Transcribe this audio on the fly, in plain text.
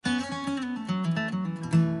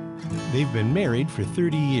They've been married for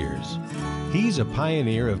 30 years. He's a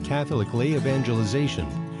pioneer of Catholic lay evangelization,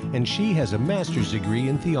 and she has a master's degree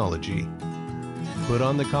in theology. Put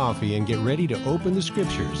on the coffee and get ready to open the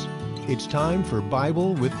scriptures. It's time for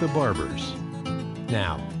Bible with the Barbers.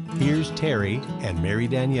 Now, here's Terry and Mary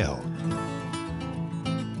Danielle.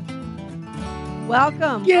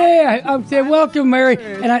 Welcome. Yeah, I'm saying welcome, Mary.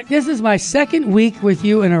 And this is my second week with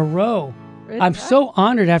you in a row. I'm so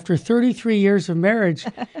honored after 33 years of marriage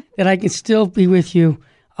that I can still be with you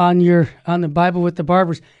on the Bible with the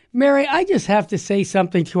Barbers. Mary, I just have to say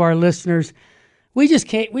something to our listeners. We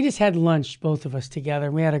just had lunch, both of us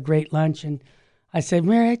together. We had a great lunch, and I said,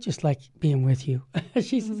 Mary, I just like being with you.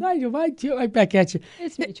 She says, I do, mine too. Right back at you.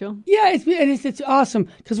 It's mutual. Yeah, it's awesome.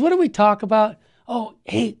 Because what do we talk about? Oh,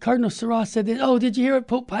 hey, Cardinal Sarah said this. Oh, did you hear what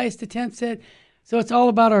Pope Pius X said? So it's all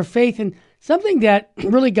about our faith. And something that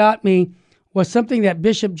really got me was something that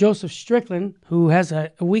Bishop Joseph Strickland, who has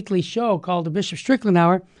a weekly show called the Bishop Strickland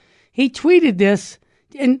Hour, he tweeted this,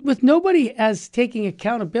 and with nobody as taking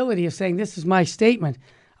accountability of saying, this is my statement.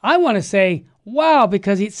 I want to say, wow,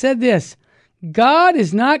 because he said this, God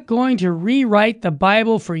is not going to rewrite the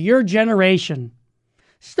Bible for your generation.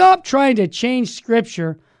 Stop trying to change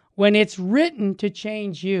Scripture when it's written to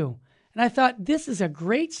change you. And I thought this is a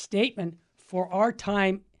great statement for our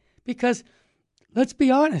time because, let's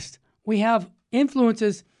be honest, we have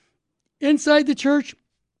influences inside the church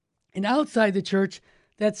and outside the church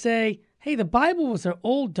that say, hey, the Bible was an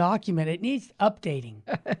old document. It needs updating.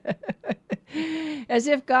 As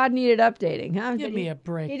if God needed updating, huh? Give me a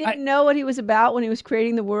break. He didn't know what he was about when he was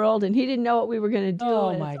creating the world, and he didn't know what we were going to do.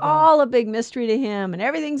 Oh, my it's God. all a big mystery to him, and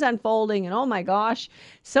everything's unfolding, and oh my gosh,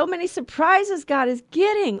 so many surprises God is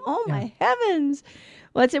getting. Oh my heavens.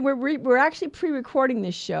 Well, we're actually pre-recording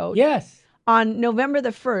this show. Yes. On November the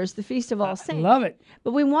 1st, the Feast of All Saints. I love it.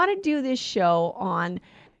 But we want to do this show on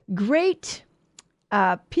great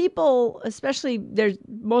people, especially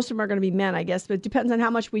most of them are going to be men, I guess, but it depends on how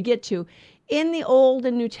much we get to, in the Old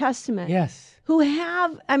and New Testament. Yes. Who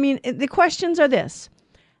have, the questions are this.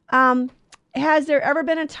 Has there ever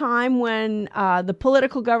been a time when the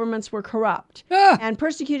political governments were corrupt and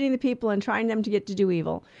persecuting the people and trying them to get to do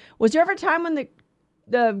evil? Was there ever a time when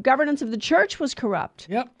the governance of the church was corrupt?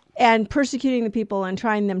 Yep. And persecuting the people and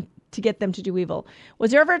trying them to get them to do evil?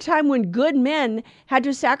 Was there ever a time when good men had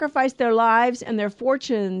to sacrifice their lives and their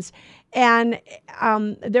fortunes and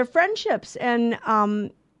their friendships and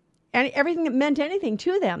everything that meant anything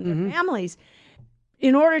to them, their families,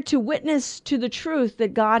 in order to witness to the truth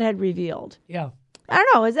that God had revealed? Yeah. I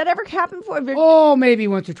don't know. Has that ever happened before? Oh, maybe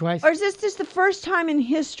once or twice. Or is this just the first time in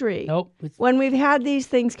history when we've had these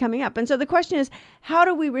things coming up? And so the question is, how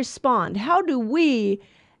do we respond? How do we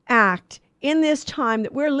act in this time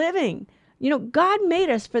that we're living? You know, God made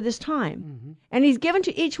us for this time, and he's given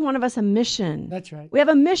to each one of us a mission. That's right. We have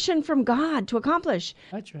a mission from God to accomplish.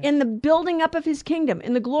 That's right. In the building up of his kingdom,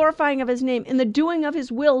 in the glorifying of his name, in the doing of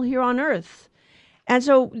his will here on earth. And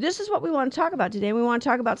so this is what we want to talk about today. We want to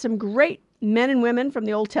talk about some great men and women from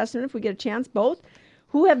the Old Testament, if we get a chance, both,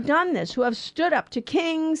 who have done this, who have stood up to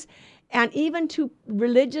kings and even to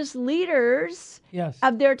religious leaders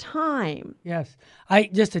of their time. Yes.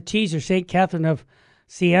 Just a teaser, St. Catherine of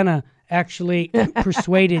Siena actually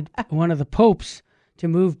persuaded one of the popes to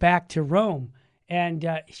move back to Rome. And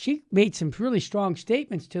she made some really strong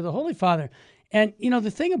statements to the Holy Father. And, you know,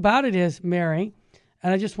 the thing about it is, Mary,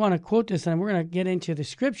 and I just want to quote this, and we're going to get into the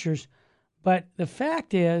scriptures, but the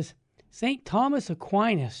fact is, St. Thomas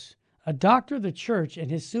Aquinas, a doctor of the church, in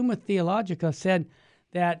his Summa Theologica said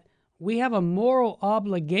that we have a moral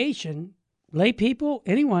obligation, lay people,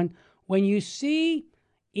 anyone, when you see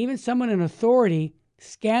even someone in authority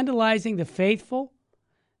scandalizing the faithful,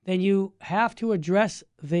 then you have to address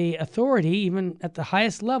the authority, even at the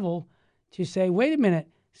highest level, to say, wait a minute,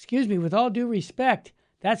 excuse me, with all due respect,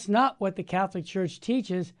 that's not what the Catholic Church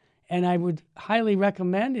teaches, and I would highly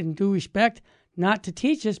recommend, in due respect, not to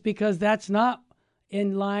teach this because that's not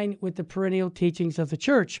in line with the perennial teachings of the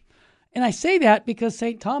Church. And I say that because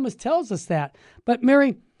St. Thomas tells us that. But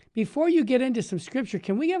Mary, before you get into some scripture,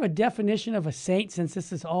 can we have a definition of a saint, since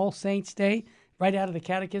this is All Saints' Day, right out of the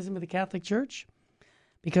Catechism of the Catholic Church?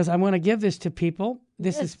 Because I want to give this to people.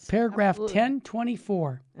 This is paragraph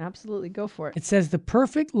 1024. Absolutely. Go for it. It says, the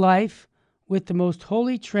perfect life with the most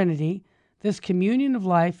holy Trinity, this communion of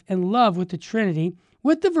life and love with the Trinity,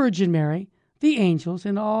 with the Virgin Mary, the angels,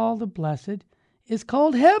 and all the blessed, is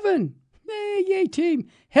called heaven. Yay, team.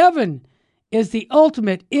 Heaven is the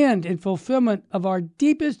ultimate end and fulfillment of our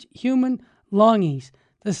deepest human longings,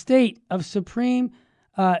 the state of supreme,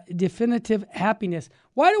 definitive happiness.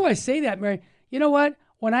 Why do I say that, Mary? You know what?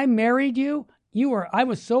 When I married you, I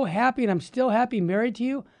was so happy, and I'm still happy married to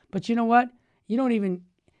you. But you know what? You don't even,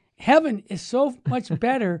 heaven is so much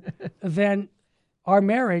better than our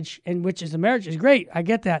marriage, and which is a marriage is great. I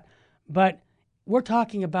get that. But we're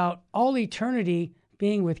talking about all eternity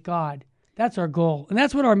being with God. That's our goal. And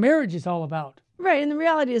that's what our marriage is all about. Right, and the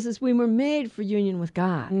reality is we were made for union with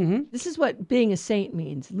God. This is what being a saint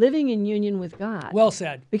means, living in union with God. Well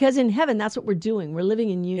said. Because in heaven, that's what we're doing. We're living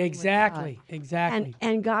in union with God. Exactly.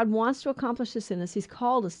 And God wants to accomplish this in us. He's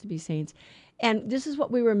called us to be saints. And this is what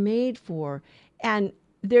we were made for. And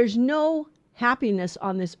there's no happiness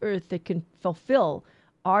on this earth that can fulfill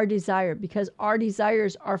our desire, because our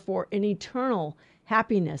desires are for an eternal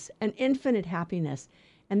happiness, an infinite happiness.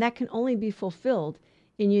 And that can only be fulfilled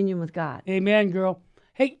in union with God. Amen, girl.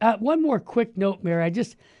 Hey, one more quick note, Mary.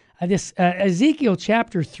 This Ezekiel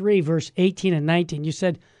chapter 3, verse 18 and 19, you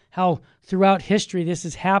said how throughout history this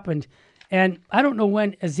has happened. And I don't know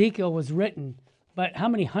when Ezekiel was written, but how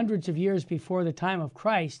many hundreds of years before the time of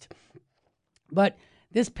Christ. But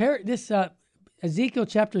this Ezekiel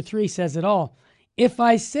chapter 3 says it all. If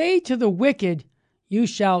I say to the wicked, you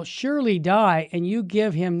shall surely die, and you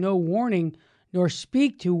give him no warning, nor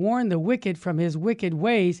speak to warn the wicked from his wicked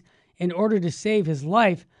ways in order to save his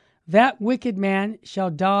life, that wicked man shall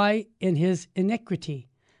die in his iniquity.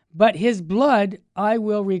 But his blood I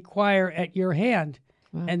will require at your hand.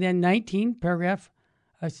 Wow. And then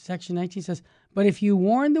section 19 says, but if you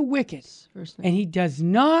warn the wicked, and he does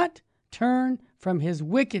not turn from his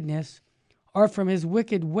wickedness or from his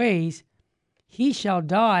wicked ways, he shall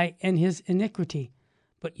die in his iniquity,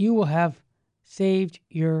 but you will have saved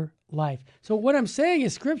your life. So what I'm saying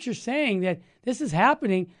is Scripture saying that this is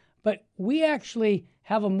happening, but we actually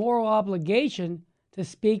have a moral obligation to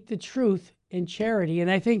speak the truth in charity. And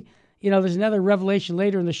I think, there's another revelation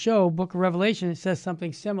later in the show, Book of Revelation, that says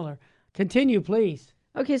something similar. Continue, please.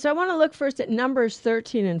 Okay, so I want to look first at Numbers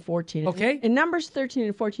 13 and 14. Okay. In Numbers 13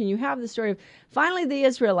 and 14, you have the story of finally the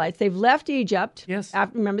Israelites. They've left Egypt. Yes.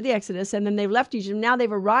 Remember the Exodus, and then they've left Egypt. Now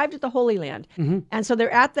they've arrived at the Holy Land, and so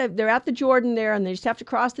they're at the Jordan there, and they just have to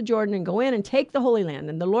cross the Jordan and go in and take the Holy Land.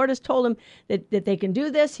 And the Lord has told them that they can do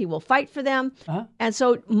this. He will fight for them. And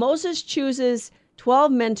so Moses chooses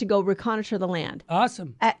 12 men to go reconnoiter the land.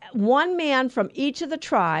 Awesome. One man from each of the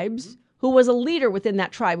tribes, who was a leader within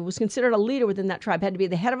that tribe, who was considered a leader within that tribe, had to be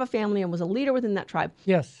the head of a family and was a leader within that tribe.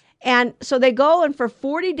 Yes. And so they go, and for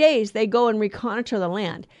 40 days, they go and reconnoiter the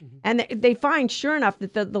land. And they find, sure enough,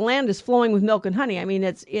 that the land is flowing with milk and honey. I mean,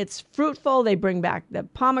 it's fruitful. They bring back the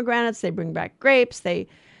pomegranates. They bring back grapes. Two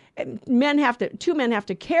men have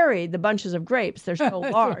to carry the bunches of grapes. They're so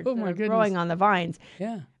large. They're growing on the vines.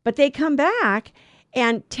 Yeah. But they come back,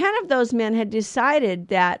 and 10 of those men had decided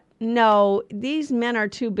that, no, these men are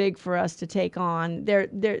too big for us to take on. They're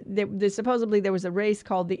supposedly there was a race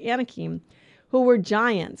called the Anakim, who were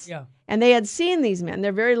giants. Yeah. And they had seen these men.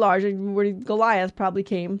 They're very large. Goliath probably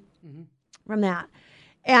came from that.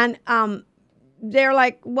 And they're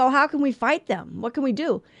like, well, how can we fight them? What can we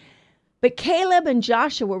do? But Caleb and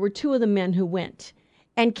Joshua were two of the men who went.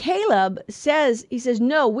 And Caleb says,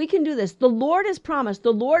 no, we can do this. The Lord has promised.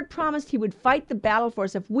 The Lord promised he would fight the battle for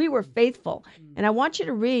us if we were faithful. And I want you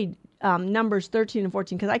to read Numbers 13 and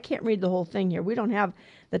 14, because I can't read the whole thing here. We don't have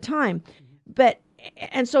the time.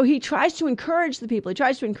 And so he tries to encourage the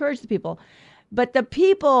people. But the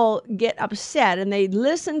people get upset, and they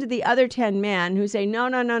listen to the other 10 men who say, no.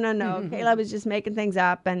 Caleb is just making things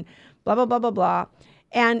up, and blah, blah, blah, blah, blah.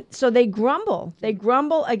 And so they grumble. They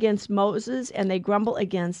grumble against Moses, and they grumble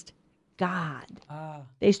against God.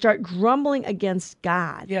 They start grumbling against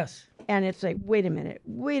God. Yes. And it's like, wait a minute.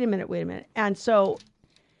 And so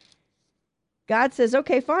God says,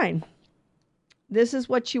 okay, fine. This is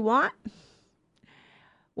what you want?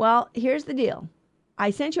 Well, here's the deal.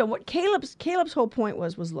 I sent you, what Caleb's whole point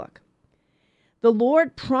was, look, the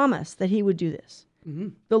Lord promised that he would do this.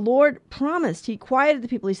 The Lord promised. He quieted the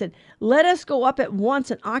people. He said, let us go up at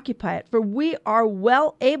once and occupy it, for we are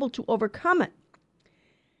well able to overcome it.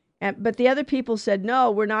 But the other people said,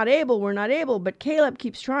 no, we're not able. But Caleb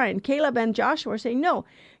keeps trying. Caleb and Joshua are saying, no,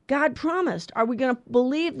 God promised. Are we going to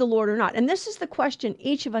believe the Lord or not? And this is the question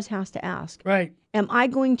each of us has to ask. Right. Am I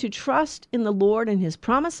going to trust in the Lord and his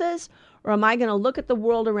promises, or am I going to look at the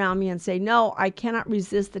world around me and say, no, I cannot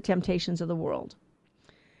resist the temptations of the world?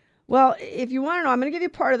 Well, if you want to know, I'm going to give you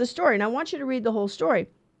part of the story, and I want you to read the whole story.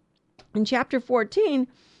 In chapter 14,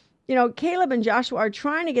 Caleb and Joshua are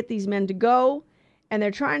trying to get these men to go, and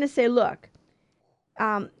they're trying to say, look,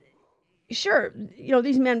 sure,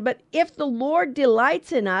 these men, but if the Lord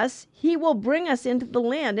delights in us, he will bring us into the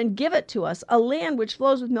land and give it to us, a land which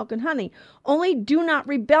flows with milk and honey. Only do not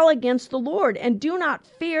rebel against the Lord, and do not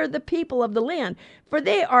fear the people of the land, for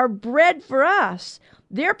they are bread for us.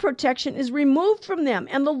 Their protection is removed from them,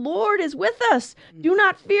 and the Lord is with us. Do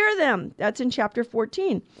not fear them. That's in chapter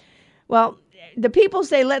 14. Well, the people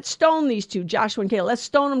say, let's stone these two, Joshua and Caleb. Let's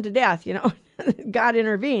stone them to death, God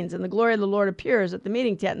intervenes, and the glory of the Lord appears at the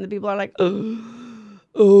meeting tent, and the people are like,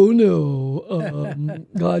 oh no,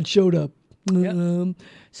 God showed up. Yep.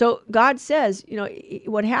 So God says,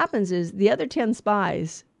 what happens is the other 10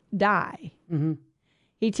 spies die. Mm-hmm.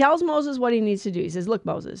 He tells Moses what he needs to do. He says, look,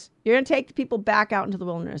 Moses, you're going to take the people back out into the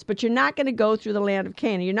wilderness, but you're not going to go through the land of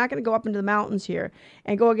Canaan. You're not going to go up into the mountains here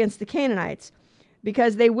and go against the Canaanites,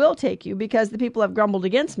 because they will take you, because the people have grumbled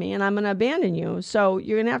against me, and I'm going to abandon you. So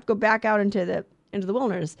you're going to have to go back out into the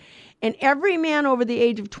wilderness. And every man over the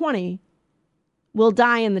age of 20 will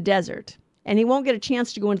die in the desert, and he won't get a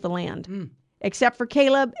chance to go into the land, except for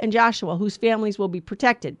Caleb and Joshua, whose families will be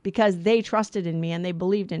protected because they trusted in me and they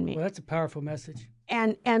believed in me. Well, that's a powerful message.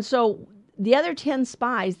 And so the other 10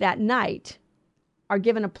 spies that night are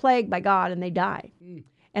given a plague by God, and they die.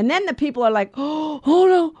 And then the people are like, oh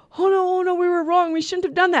no, we were wrong. We shouldn't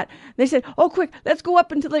have done that. They said, oh, quick, let's go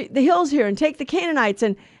up into the hills here and take the Canaanites.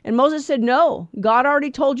 And Moses said, no, God already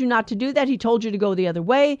told you not to do that. He told you to go the other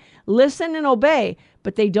way. Listen and obey,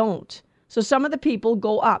 but they don't. So some of the people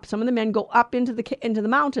go up. Some of the men go up into the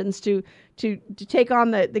mountains to take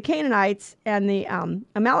on the Canaanites and the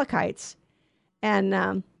Amalekites.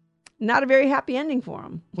 And not a very happy ending for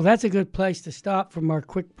them. Well, that's a good place to stop from our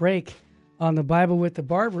quick break on the Bible with the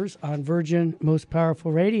Barbers on Virgin Most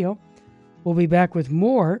Powerful Radio. We'll be back with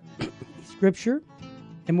more scripture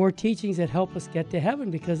and more teachings that help us get to heaven,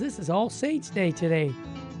 because this is All Saints Day today,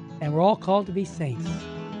 and we're all called to be saints.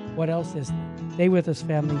 What else is there? Stay with us,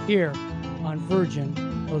 family, here on Virgin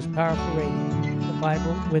Most Powerful Radio, the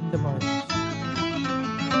Bible with the Barbers.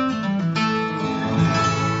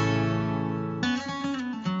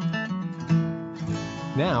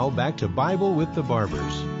 Now, back to Bible with the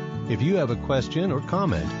Barbers. If you have a question or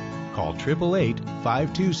comment, call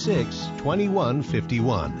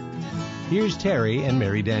 888-526-2151. Here's Terry and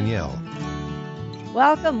Mary Danielle.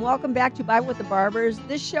 Welcome back to Bible with the Barbers.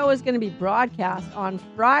 This show is going to be broadcast on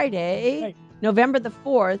Friday, November the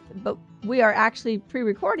 4th, but we are actually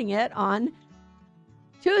pre-recording it on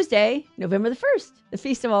Tuesday, November the 1st, the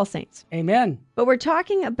Feast of All Saints. Amen. But we're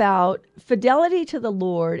talking about fidelity to the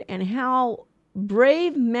Lord and how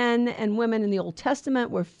brave men and women in the Old Testament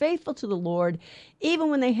were faithful to the Lord, even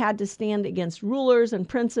when they had to stand against rulers and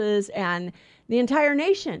princes and the entire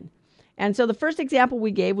nation. And so the first example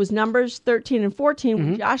we gave was Numbers 13 and 14,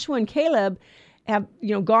 when Joshua and Caleb have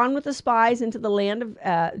gone with the spies into the land of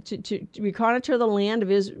to reconnoiter the land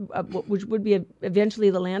of Israel, which would be eventually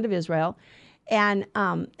the land of Israel, and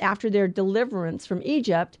after their deliverance from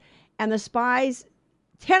Egypt, and the spies.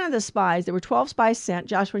 10 of the spies, there were 12 spies sent,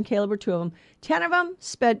 Joshua and Caleb were 2 of them. 10 of them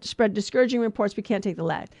spread discouraging reports, we can't take the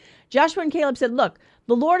land. Joshua and Caleb said, look,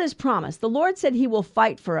 the Lord has promised. The Lord said he will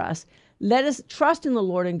fight for us. Let us trust in the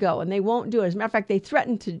Lord and go. And they won't do it. As a matter of fact, they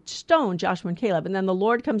threatened to stone Joshua and Caleb. And then the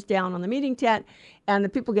Lord comes down on the meeting tent, and the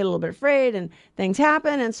people get a little bit afraid, and things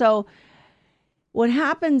happen. And so what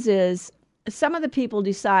happens is some of the people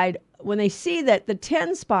decide, when they see that the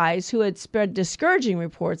 10 spies who had spread discouraging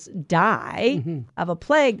reports die of a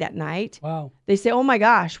plague that night, they say, oh my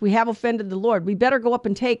gosh, we have offended the Lord. We better go up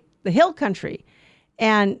and take the hill country.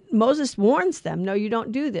 And Moses warns them, no, you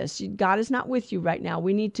don't do this. God is not with you right now.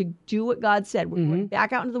 We need to do what God said. We're going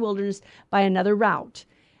back out into the wilderness by another route.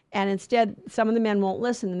 And instead, some of the men won't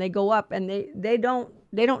listen, and they go up, and they don't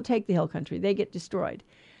take the hill country. They get destroyed.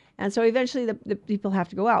 And so eventually the people have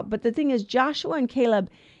to go out. But the thing is, Joshua and Caleb,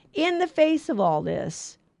 in the face of all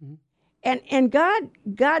this, and God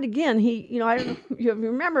again, he, I don't know if you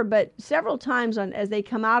remember, but several times as they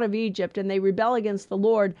come out of Egypt and they rebel against the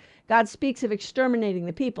Lord, God speaks of exterminating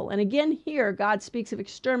the people. And again here, God speaks of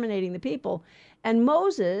exterminating the people. And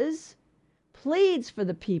Moses pleads for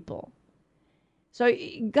the people. So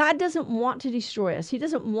God doesn't want to destroy us. He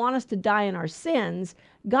doesn't want us to die in our sins.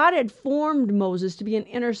 God had formed Moses to be an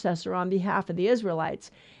intercessor on behalf of the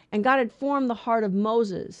Israelites. And God had formed the heart of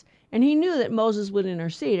Moses. And he knew that Moses would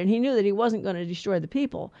intercede. And he knew that he wasn't going to destroy the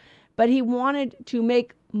people. But he wanted to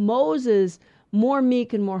make Moses more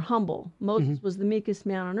meek and more humble. Moses was the meekest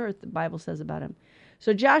man on earth, the Bible says about him.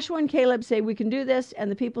 So Joshua and Caleb say, we can do this. And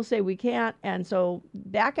the people say, we can't. And so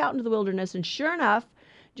back out into the wilderness. And sure enough,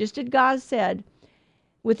 just as God said,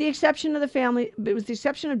 with the exception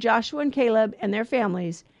of Joshua and Caleb and their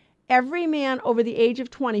families, every man over the age of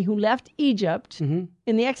 20 who left Egypt in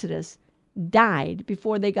the Exodus died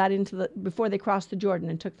before they crossed the Jordan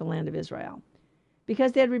and took the land of Israel,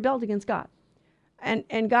 because they had rebelled against God.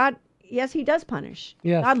 And God, yes, he does punish.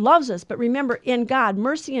 Yes. God loves us, but remember, in God,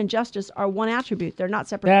 mercy and justice are one attribute. They're not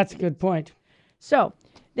separate. That's a good point. So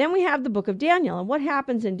then we have the book of Daniel. And what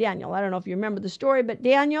happens in Daniel? I don't know if you remember the story, but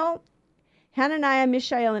Daniel, Hananiah,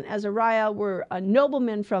 Mishael, and Azariah were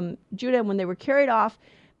noblemen from Judah. And when they were carried off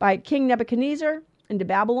by King Nebuchadnezzar into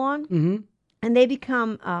Babylon, and they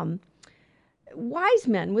become wise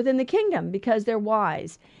men within the kingdom because they're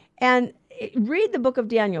wise. And read the book of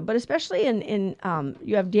Daniel, but especially in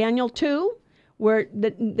you have Daniel 2, where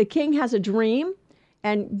the king has a dream,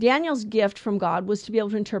 and Daniel's gift from God was to be able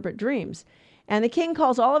to interpret dreams. And the king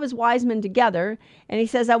calls all of his wise men together, and he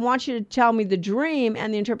says, I want you to tell me the dream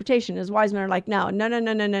and the interpretation. His wise men are like, no.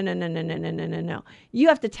 You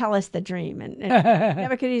have to tell us the dream. And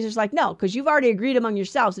Nebuchadnezzar's like, no, because you've already agreed among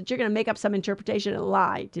yourselves that you're going to make up some interpretation and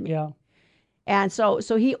lie to me. Yeah. And so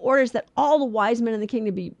he orders that all the wise men in the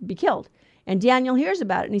kingdom be killed. And Daniel hears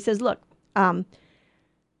about it, and he says, look,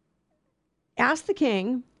 ask the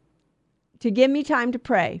king to give me time to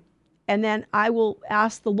pray, and then I will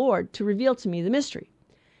ask the Lord to reveal to me the mystery.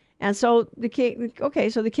 And so the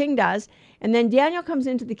king does. And then Daniel comes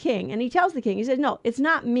into the king, and he tells the king, he says, no, it's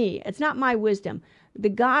not me. It's not my wisdom. The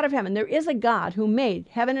God of heaven, there is a God who made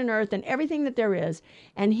heaven and earth and everything that there is,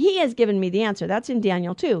 and he has given me the answer. That's in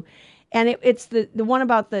Daniel 2. And it's the one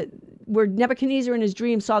about where Nebuchadnezzar in his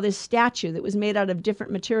dream saw this statue that was made out of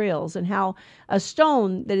different materials, and how a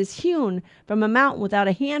stone that is hewn from a mountain without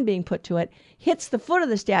a hand being put to it hits the foot of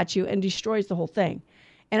the statue and destroys the whole thing.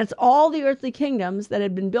 And it's all the earthly kingdoms that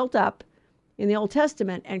had been built up in the Old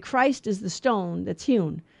Testament, and Christ is the stone that's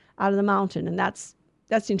hewn out of the mountain. And that's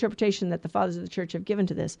the interpretation that the fathers of the church have given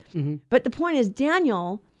to this. But the point is,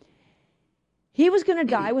 Daniel, he was going to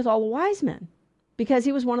die with all the wise men, because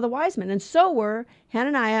he was one of the wise men. And so were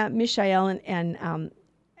Hananiah, Mishael, and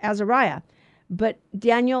Azariah. But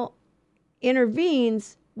Daniel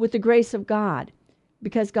intervenes with the grace of God,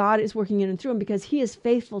 because God is working in and through him, because he is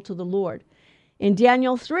faithful to the Lord. In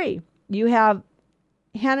Daniel 3, you have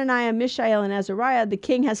Hananiah, Mishael, and Azariah. The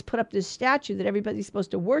king has put up this statue that everybody's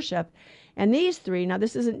supposed to worship. And these three, now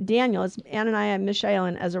this isn't Daniel, it's Hananiah, Mishael,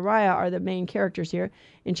 and Azariah are the main characters here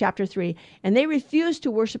in chapter 3. And they refuse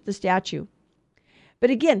to worship the statue. But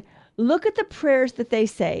again, look at the prayers that they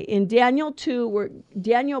say. In Daniel 2, where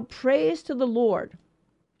Daniel prays to the Lord,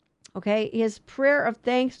 okay, his prayer of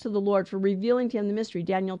thanks to the Lord for revealing to him the mystery,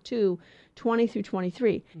 Daniel 2, 20 through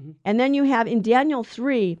 23. And then you have in Daniel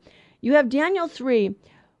 3,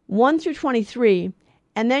 1 through 23,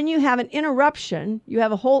 and then you have an interruption. You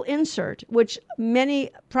have a whole insert, which many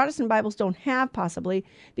Protestant Bibles don't have, possibly,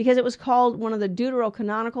 because it was called one of the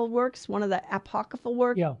deuterocanonical works, one of the apocryphal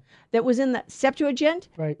works that was in the Septuagint,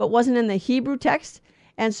 but wasn't in the Hebrew text.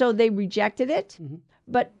 And so they rejected it.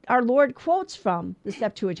 But our Lord quotes from the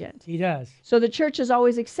Septuagint. He does. So the church has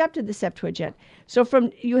always accepted the Septuagint. So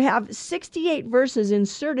you have 68 verses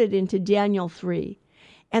inserted into Daniel 3.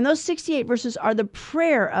 And those 68 verses are the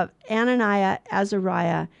prayer of Ananiah,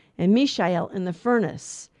 Azariah, and Mishael in the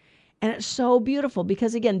furnace. And it's so beautiful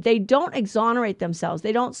because, again, they don't exonerate themselves.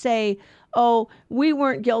 They don't say, oh, we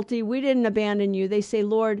weren't guilty, we didn't abandon you. They say,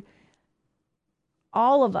 Lord,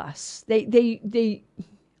 all of us. They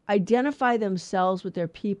identify themselves with their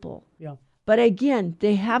people. Yeah. But again,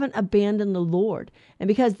 they haven't abandoned the Lord. And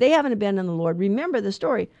because they haven't abandoned the Lord, remember the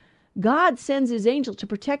story. God sends his angel to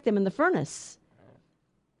protect them in the furnace.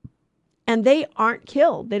 And they aren't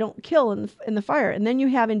killed. They don't kill in the fire. And then you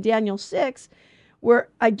have in Daniel 6, where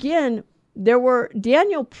again,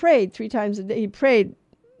 Daniel prayed 3 times a day. He prayed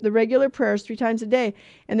the regular prayers 3 times a day.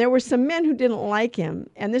 And there were some men who didn't like him.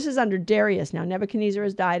 And this is under Darius. Now, Nebuchadnezzar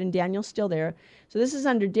has died and Daniel's still there. So this is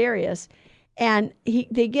under Darius. And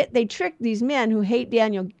they trick these men who hate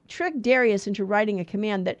Daniel, trick Darius into writing a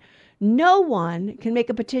command that no one can make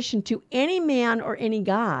a petition to any man or any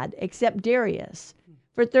god except Darius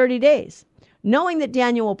for 30 days, knowing that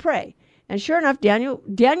Daniel will pray. And sure enough, Daniel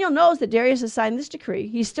knows that Darius has signed this decree.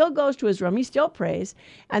 He still goes to his room. He still prays.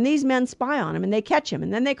 And these men spy on him, and they catch him.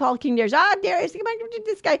 And then they call King Darius, Darius, come on,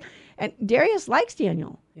 this guy. And Darius likes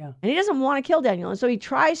Daniel. Yeah. And he doesn't want to kill Daniel. And so he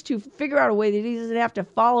tries to figure out a way that he doesn't have to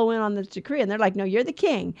follow in on this decree. And they're like, no, you're the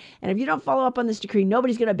king. And if you don't follow up on this decree,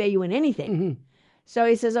 nobody's going to obey you in anything. Mm-hmm. So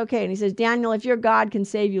he says, okay. And he says, Daniel, if your God can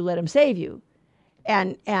save you, let him save you.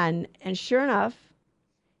 And sure enough,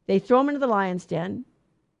 they throw him into the lion's den.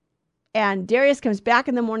 And Darius comes back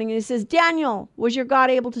in the morning and he says, Daniel, was your God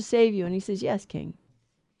able to save you? And he says, yes, king.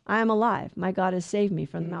 I am alive. My God has saved me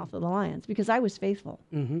from the mouth of the lions because I was faithful.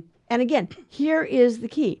 Mm-hmm. And again, here is the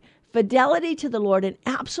key. Fidelity to the Lord and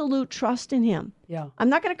absolute trust in him. Yeah. I'm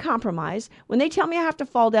not going to compromise. When they tell me I have to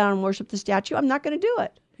fall down and worship the statue, I'm not going to do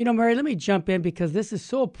it. You know, Mary, let me jump in because this is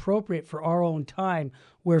so appropriate for our own time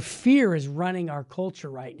where fear is running our culture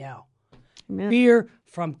right now. Amen. Fear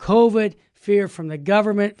from COVID, fear from the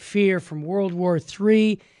government, fear from World War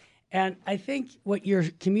III. And I think what you're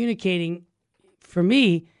communicating for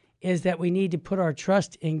me is that we need to put our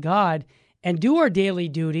trust in God and do our daily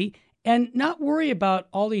duty and not worry about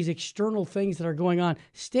all these external things that are going on.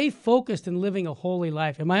 Stay focused in living a holy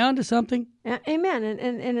life. Am I onto something? Amen.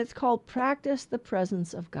 And it's called practice the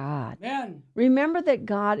presence of God. Amen. Remember that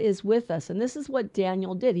God is with us. And this is what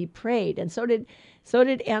Daniel did. He prayed. And so did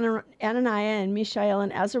Ananias and Mishael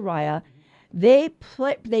and Azariah. They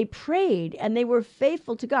prayed and they were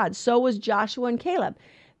faithful to God. So was Joshua and Caleb.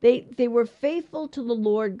 They were faithful to the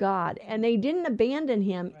Lord God, and they didn't abandon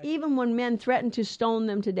him even when men threatened to stone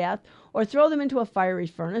them to death or throw them into a fiery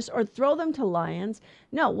furnace or throw them to lions.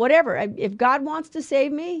 No, whatever. If God wants to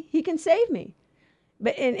save me, he can save me.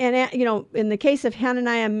 But in the case of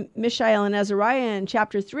Hananiah, Mishael, and Azariah in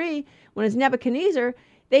chapter 3, when it's Nebuchadnezzar,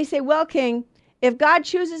 they say, well, King, if God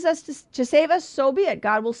chooses us to save us, so be it.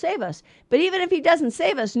 God will save us. But even if he doesn't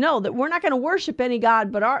save us, know that we're not going to worship any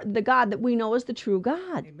God but the God that we know is the true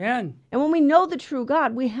God. Amen. And when we know the true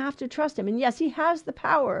God, we have to trust him. And yes, he has the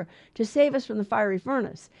power to save us from the fiery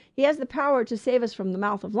furnace. He has the power to save us from the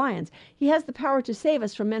mouth of lions. He has the power to save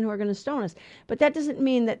us from men who are going to stone us. But that doesn't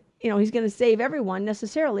mean that, he's going to save everyone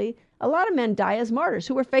necessarily. A lot of men die as martyrs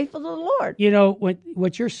who were faithful to the Lord. You know,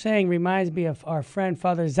 what you're saying reminds me of our friend,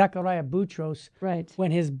 Father Zechariah Boutros. Right.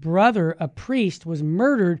 When his brother, a priest, was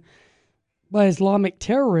murdered by Islamic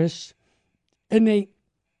terrorists, and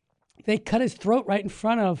they cut his throat right in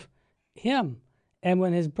front of him. And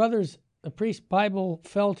when his brother's, the priest's Bible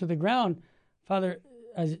fell to the ground, Father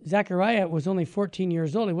Zechariah was only 14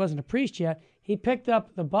 years old. He wasn't a priest yet. He picked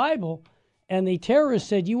up the Bible, and the terrorist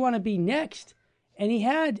said, "You want to be next?" And he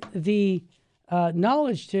had the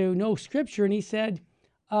knowledge to know Scripture, and he said,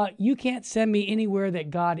 "You can't send me anywhere that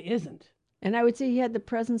God isn't." And I would say he had the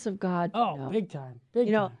presence of God. Oh, big time,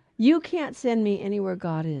 big time. You can't send me anywhere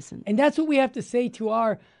God isn't. And that's what we have to say to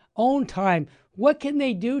our own time. What can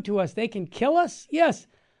they do to us? They can kill us, yes.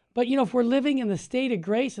 But, if we're living in the state of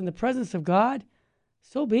grace and the presence of God,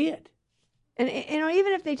 so be it. And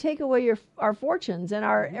even if they take away our fortunes and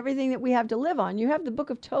our everything that we have to live on, you have the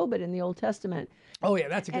book of Tobit in the Old Testament. Oh, yeah,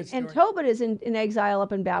 that's a good story. And Tobit is in exile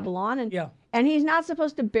up in Babylon, and he's not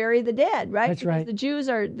supposed to bury the dead, right? That's right. The Jews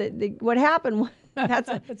are what happened.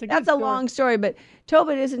 That's a long story, but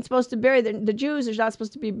Tobit isn't supposed to bury the Jews. Are not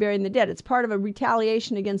supposed to be burying the dead. It's part of a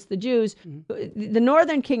retaliation against the Jews. Mm-hmm. The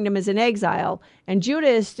northern kingdom is in exile, and Judah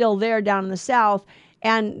is still there down in the south.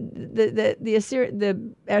 And the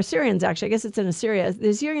Assyrians, actually, I guess it's in Assyria, the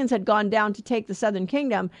Assyrians had gone down to take the southern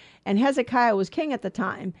kingdom, and Hezekiah was king at the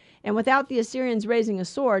time. And without the Assyrians raising a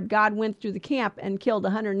sword, God went through the camp and killed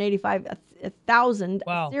 185,000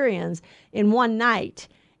 Assyrians in one night.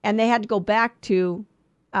 And they had to go back to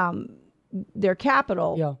their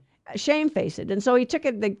capital, shamefaced. And so he took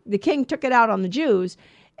it. The king took it out on the Jews,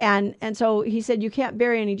 and so he said, "You can't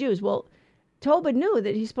bury any Jews." Well, Tobit knew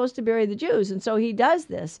that he's supposed to bury the Jews, and so he does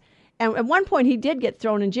this. And at one point, he did get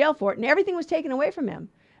thrown in jail for it, and everything was taken away from him.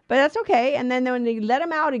 But that's okay. And then when they let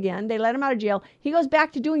him out again, they let him out of jail, he goes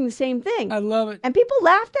back to doing the same thing. I love it. And people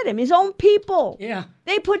laughed at him, his own people. Yeah.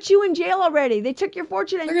 They put you in jail already. They took your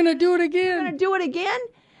fortune. And they're going to do it again. They're going to do it again?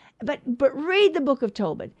 But read the book of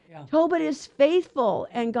Tobit. Yeah. Tobit is faithful,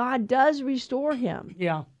 and God does restore him.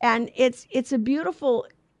 Yeah. And it's a beautiful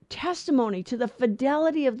testimony to the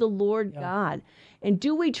fidelity of the Lord God. And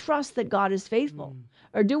do we trust that God is faithful?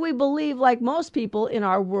 Or do we believe, like most people in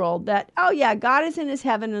our world, that, oh yeah, God is in his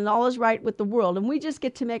heaven and all is right with the world, and we just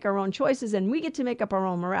get to make our own choices, and we get to make up our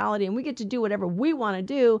own morality, and we get to do whatever we want to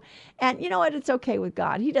do, and you know what, it's okay with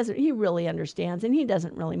God. He really understands, and he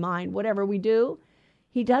doesn't really mind whatever we do.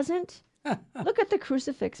 He doesn't. Look at the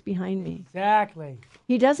crucifix behind me. Exactly.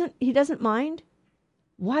 He doesn't mind.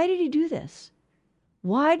 Why did he do this?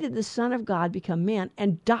 Why did the Son of God become man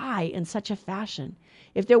and die in such a fashion?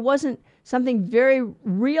 If there wasn't something very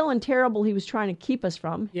real and terrible he was trying to keep us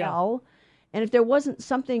from, hell, and if there wasn't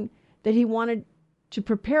something that he wanted to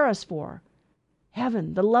prepare us for,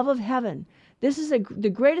 heaven, the love of heaven. This is the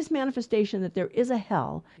greatest manifestation that there is a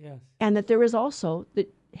hell, and that there is also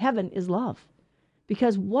that heaven is love.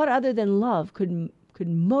 Because what other than love could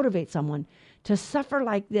motivate someone to suffer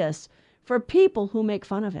like this for people who make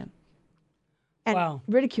fun of him and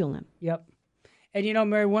ridicule him? Yep. And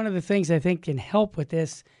Mary, one of the things I think can help with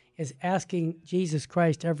this is asking Jesus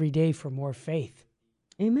Christ every day for more faith.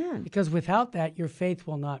 Amen. Because without that, your faith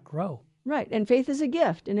will not grow. Right. And faith is a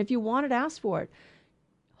gift. And if you want it, ask for it.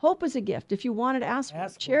 Hope is a gift. If you want it, ask for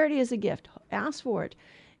it. Charity is a gift. Ask for it.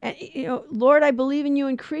 And, Lord, I believe in you.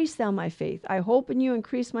 Increase thou my faith. I hope in you.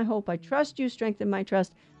 Increase my hope. I trust you. Strengthen my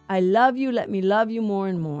trust. I love you. Let me love you more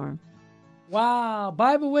and more. Wow.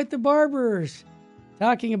 Bible with the Barbers.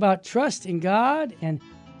 Talking about trust in God and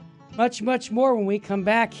much, much more when we come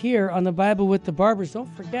back here on the Bible with the Barbers. Don't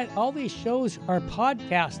forget, all these shows are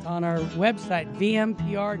podcast on our website,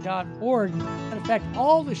 vmpr.org. And in fact,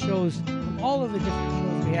 all the shows from all of the different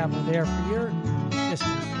shows we have are there for your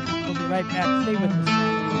assistance. We'll be right back. Stay with us.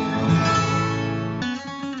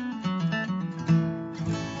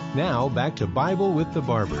 Now, back to Bible with the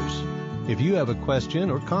Barbers. If you have a question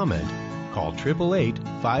or comment, call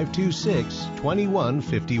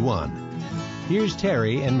 888-526-2151. Here's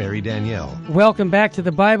Terry and Mary Danielle. Welcome back to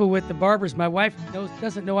the Bible with the Barbers. My wife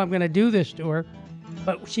doesn't know I'm going to do this to her,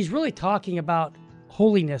 but she's really talking about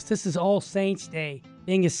holiness. This is All Saints' Day,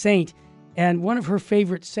 being a saint. And one of her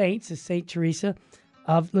favorite saints is St. Teresa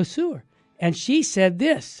of Lisieux. And she said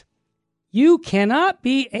this: you cannot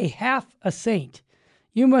be a half a saint.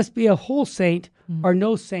 You must be a whole saint or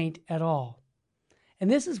no saint at all. And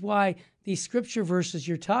this is why these scripture verses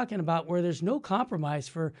you're talking about, where there's no compromise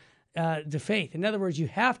for the faith. In other words, you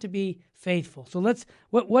have to be faithful. So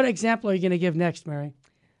what example are you going to give next, Mary?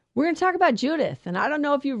 We're going to talk about Judith. And I don't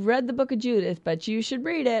know if you've read the book of Judith, but you should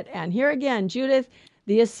read it. And here again, Judith,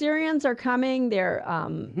 the Assyrians are coming.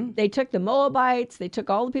 They took the Moabites. They took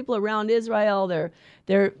all the people around Israel. They're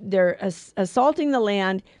assaulting the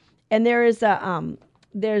land. And there's a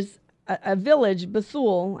village,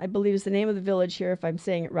 Bethul, I believe is the name of the village here, if I'm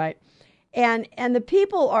saying it right. And the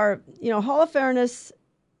people are, Holofernes,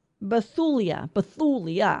 Bethulia.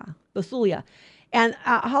 And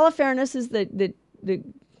Holofernes is the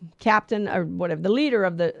captain or whatever, the leader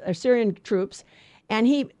of the Assyrian troops. And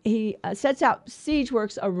he sets out siege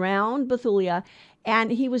works around Bethulia. And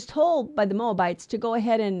he was told by the Moabites to go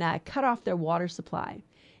ahead and cut off their water supply.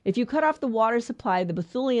 If you cut off the water supply, the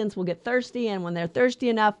Bethulians will get thirsty. And when they're thirsty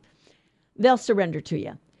enough, they'll surrender to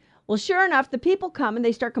you. Well, sure enough, the people come and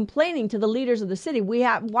they start complaining to the leaders of the city.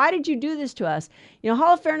 Why did you do this to us?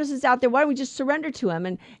 Holofernes is out there. Why don't we just surrender to him?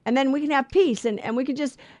 And then we can have peace and we can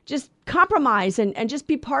just compromise and just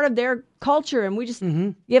be part of their culture. And we just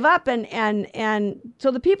give up. And so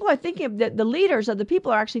the people are thinking of the leaders of the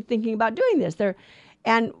people are actually thinking about doing this.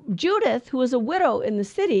 And Judith, who is a widow in the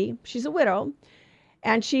city, she's a widow,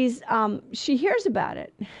 and she hears about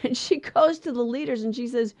it. And she goes to the leaders and she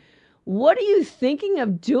says, what are you thinking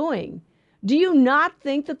of doing? Do you not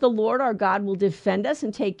think that the Lord our God will defend us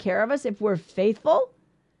and take care of us if we're faithful?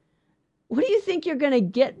 What do you think you're going to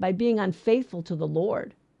get by being unfaithful to the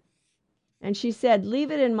Lord? And she said, leave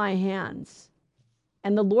it in my hands,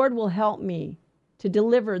 and the Lord will help me to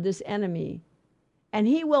deliver this enemy. And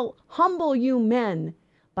he will humble you men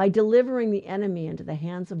by delivering the enemy into the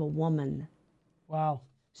hands of a woman. Wow.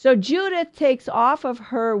 So Judith takes off of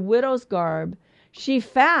her widow's garb. She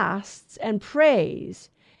fasts and prays,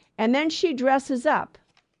 and then she dresses up,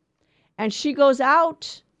 and she goes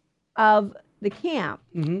out of the camp,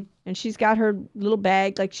 and she's got her little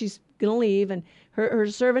bag, like she's going to leave, and her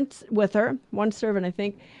servant's with her, one servant, I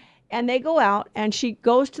think, and they go out, and she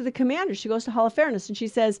goes to the commander. She goes to Holofernes, and she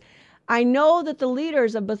says, I know that the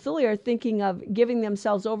leaders of Bethulia are thinking of giving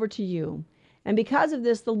themselves over to you, and because of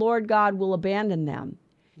this, the Lord God will abandon them.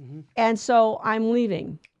 And so I'm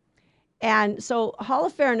leaving. And so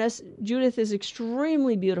Holofernes, Judith is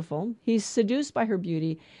extremely beautiful. He's seduced by her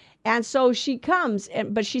beauty. And so she comes,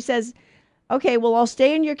 but she says, okay, well, I'll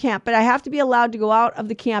stay in your camp, but I have to be allowed to go out of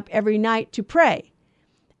the camp every night to pray.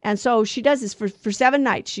 And so she does this for 7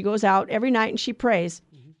 nights. She goes out every night and she prays.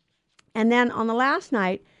 And then on the last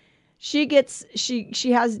night, she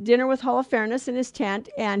has dinner with Holofernes in his tent,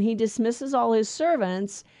 and he dismisses all his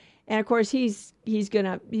servants. And of course, he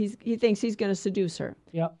thinks he's gonna seduce her.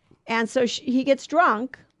 Yep. And so he gets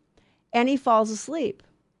drunk, and he falls asleep.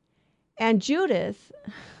 And Judith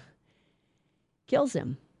kills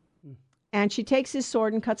him. And she takes his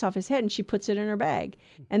sword and cuts off his head, and she puts it in her bag.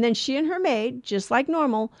 And then she and her maid, just like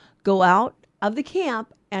normal, go out of the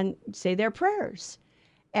camp and say their prayers.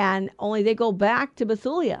 And only they go back to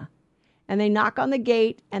Bethulia. And they knock on the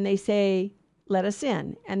gate, and they say, let us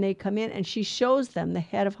in. And they come in, and she shows them the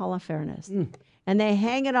head of Holofernes. And they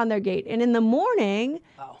hang it on their gate. And in the morning,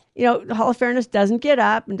 Holofernes doesn't get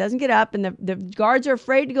up, and the guards are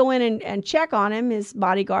afraid to go in and check on him, his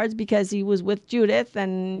bodyguards, because he was with Judith,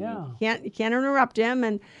 and can't interrupt him.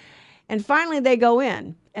 And And finally they go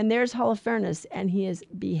in, and there's Holofernes, and he is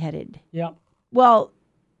beheaded. Yeah. Well,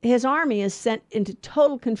 his army is sent into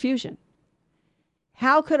total confusion.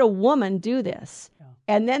 How could a woman do this? Yeah.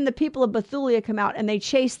 And then the people of Bethulia come out, and they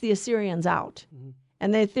chase the Assyrians out. Mm-hmm.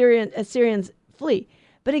 And the Assyrians flee.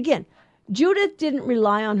 But again, Judith didn't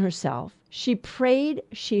rely on herself. She prayed,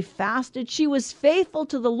 she fasted, she was faithful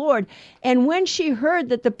to the Lord. And when she heard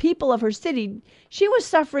that the people of her city, she was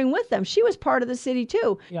suffering with them. She was part of the city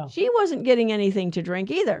too. Yeah. She wasn't getting anything to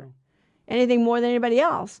drink either, anything more than anybody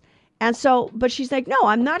else. And so, but she's like, no,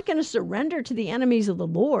 I'm not going to surrender to the enemies of the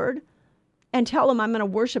Lord and tell them I'm going to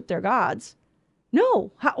worship their gods.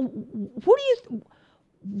 No.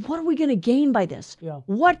 What are we going to gain by this? Yeah.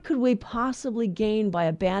 What could we possibly gain by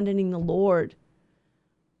abandoning the Lord?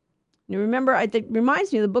 You remember, it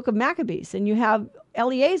reminds me of the book of Maccabees, and you have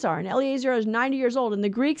Eleazar, and Eleazar is 90 years old, and the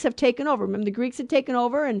Greeks have taken over. Remember, the Greeks had taken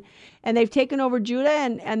over, and they've taken over Judah,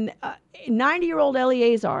 and 90-year-old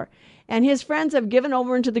Eleazar and his friends have given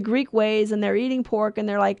over into the Greek ways, and they're eating pork, and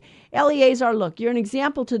they're like, Eleazar, look, you're an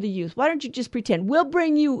example to the youth. Why don't you just pretend? We'll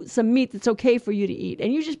bring you some meat that's okay for you to eat,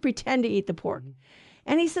 and you just pretend to eat the pork. Mm-hmm.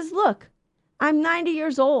 And he says, look, I'm 90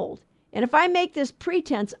 years old. And if I make this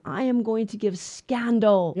pretense, I am going to give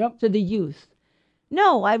scandal to the youth.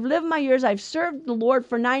 No, I've lived my years. I've served the Lord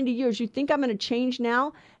for 90 years. You think I'm going to change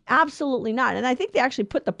now? Absolutely not. And I think they actually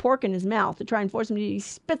put the pork in his mouth to try and force him to eat. He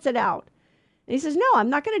spits it out. And he says, no, I'm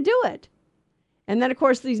not going to do it. And then, of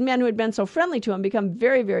course, these men who had been so friendly to him become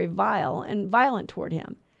very, very vile and violent toward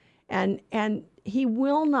him. And he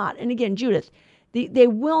will not. And again, Judith, they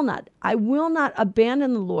will not. I will not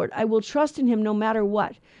abandon the Lord. I will trust in him no matter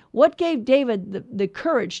what. What gave David the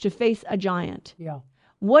courage to face a giant? Yeah.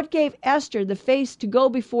 What gave Esther the face to go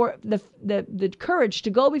before the courage to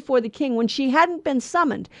go before the king when she hadn't been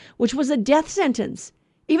summoned, which was a death sentence?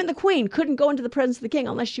 Even the queen couldn't go into the presence of the king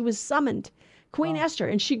unless she was summoned. Queen Esther,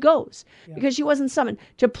 and she goes because she wasn't summoned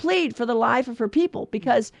to plead for the life of her people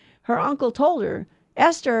because her uncle told her,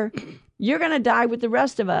 Esther, you're going to die with the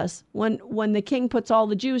rest of us when the king puts all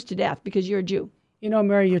the Jews to death because you're a Jew. You know,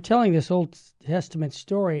 Mary, you're telling this Old Testament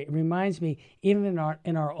story. It reminds me, even in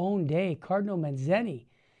our own day, Cardinal Manzini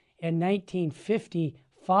in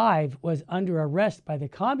 1955 was under arrest by the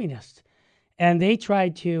communists, and they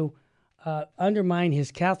tried to undermine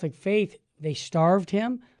his Catholic faith. They starved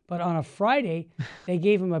him, but on a Friday, they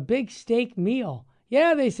gave him a big steak meal.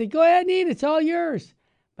 Yeah, they said, go ahead and eat, it's all yours.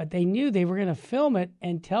 But they knew they were going to film it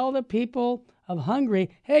and tell the people of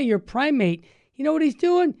Hungary, hey, your primate, you know what he's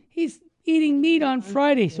doing? He's eating meat on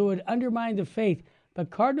Friday, so it undermined the faith.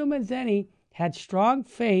 But Cardinal Manzini had strong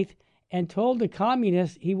faith and told the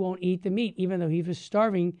communists he won't eat the meat, even though he was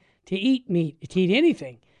starving to eat meat, to eat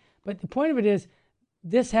anything. But the point of it is,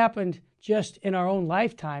 this happened just in our own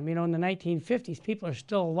lifetime. You know, in the 1950s, people are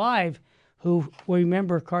still alive who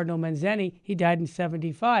remember Cardinal Manzini. He died in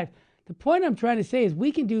 1975. The point I'm trying to say is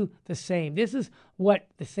we can do the same. This is what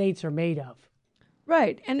the saints are made of.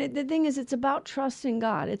 Right. And the thing is, it's about trusting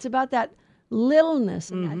God. It's about that littleness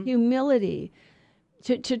and that humility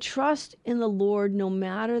to trust in the Lord no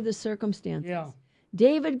matter the circumstances. Yeah.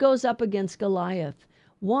 David goes up against Goliath.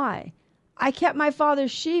 Why? I kept my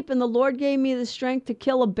father's sheep and the Lord gave me the strength to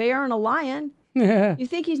kill a bear and a lion. You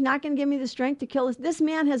think he's not going to give me the strength to kill us? This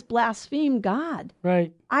man has blasphemed God.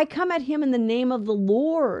 Right. I come at him in the name of the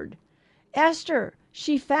Lord. Esther,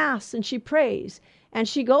 she fasts and she prays and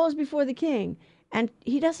she goes before the king. And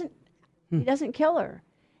he doesn't kill her.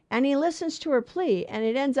 And he listens to her plea. And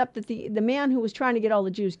it ends up that the man who was trying to get all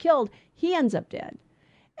the Jews killed, he ends up dead.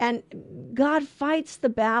 And God fights the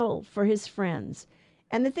battle for his friends.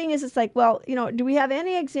 And the thing is, it's like, well, you know, do we have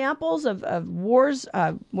any examples of wars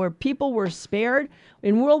where people were spared?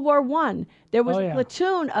 In World War I, there was a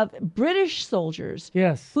platoon of British soldiers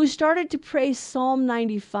who started to pray Psalm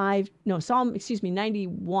 91.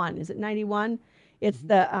 Is it 91? It's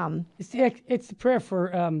the it's the prayer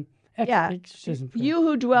for exorcism. Prayer. You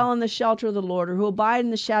who dwell in the shelter of the Lord, or who abide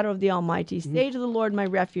in the shadow of the Almighty, say to the Lord, my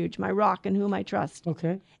refuge, my rock, in whom I trust.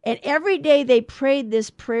 Okay. And every day they prayed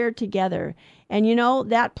this prayer together. And you know,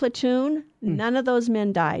 that platoon, none of those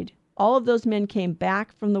men died. All of those men came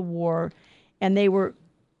back from the war, and they were.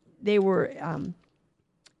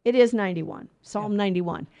 It is 91, Psalm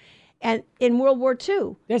 91. And in World War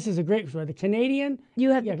II, this is a great story. The Canadian, you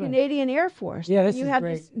have the Canadian Air Force. Yeah, this you is have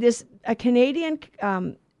great. A Canadian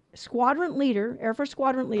squadron leader, Air Force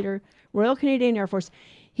squadron leader, Royal Canadian Air Force.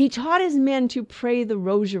 He taught his men to pray the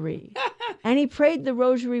Rosary, and he prayed the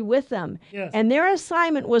Rosary with them. Yes. And their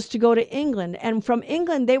assignment was to go to England, and from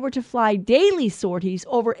England they were to fly daily sorties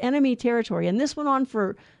over enemy territory. And this went on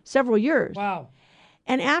for several years. Wow!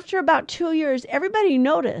 And after about 2 years, everybody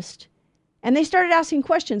noticed And they started asking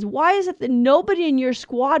questions. Why is it that nobody in your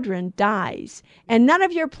squadron dies and none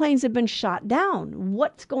of your planes have been shot down?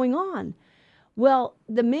 What's going on? Well,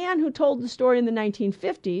 the man who told the story in the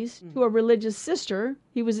 1950s to a religious sister,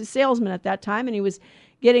 he was a salesman at that time, and he was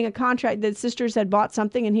getting a contract. The sisters had bought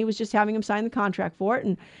something, and he was just having him sign the contract for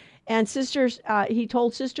it. And sisters, he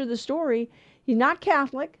told sister the story. He's not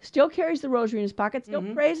Catholic, still carries the rosary in his pocket,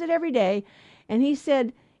 still prays it every day. And he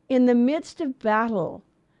said, in the midst of battle,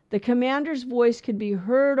 the commander's voice could be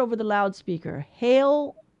heard over the loudspeaker.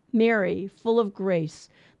 Hail Mary, full of grace,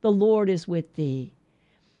 the Lord is with thee.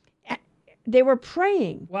 They were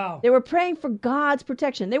praying. Wow. They were praying for God's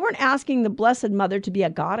protection. They weren't asking the Blessed Mother to be a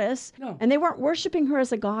goddess. No. And they weren't worshiping her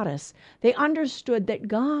as a goddess. They understood that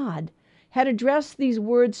God had addressed these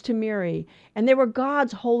words to Mary, and they were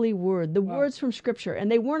God's holy word, the words from Scripture,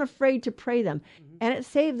 and they weren't afraid to pray them. And it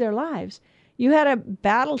saved their lives. You had a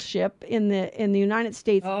battleship in the United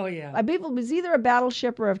States. Oh, yeah. I believe it was either a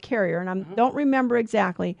battleship or a carrier, and I don't remember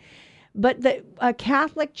exactly. But a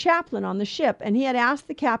Catholic chaplain on the ship, and he had asked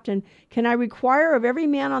the captain, can I require of every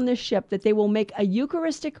man on this ship that they will make a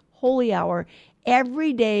Eucharistic holy hour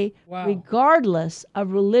every day, regardless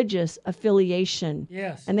of religious affiliation?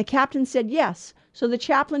 Yes. And the captain said yes. So the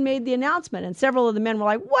chaplain made the announcement, and several of the men were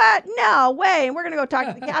like, what? No way. And we're going to go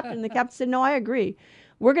talk to the captain. And the captain said, no, I agree.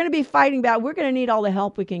 We're going to be fighting back. We're going to need all the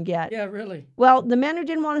help we can get. Yeah, really. Well, the men who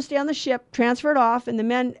didn't want to stay on the ship transferred off, and the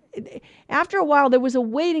men, after a while, there was a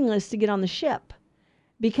waiting list to get on the ship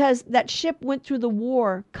because that ship went through the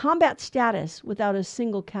war, combat status, without a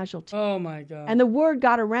single casualty. Oh, my God. And the word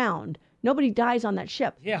got around. Nobody dies on that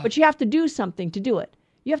ship. Yeah. But you have to do something to do it.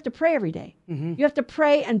 You have to pray every day. You have to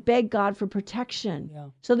pray and beg God for protection. Yeah.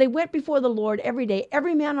 So they went before the Lord every day.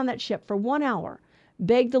 Every man on that ship for 1 hour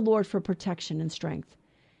begged the Lord for protection and strength.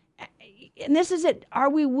 And this is it. Are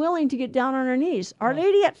we willing to get down on our knees? Our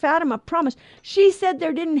Lady at Fatima promised. She said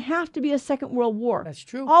there didn't have to be a Second World War. That's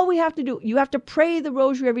true. All we have to do, you have to pray the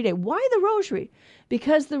rosary every day. Why the rosary?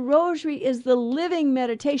 Because the rosary is the living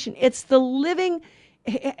meditation. It's the living,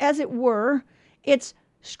 as it were, it's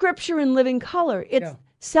Scripture in living color. It's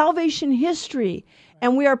salvation history.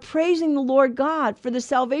 And we are praising the Lord God for the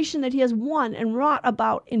salvation that He has won and wrought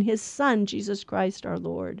about in His Son, Jesus Christ our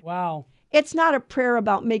Lord. Wow. It's not a prayer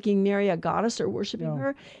about making Mary a goddess or worshiping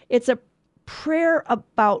her. It's a prayer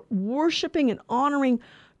about worshiping and honoring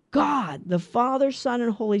God, the Father, Son,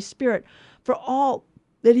 and Holy Spirit, for all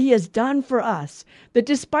that He has done for us. That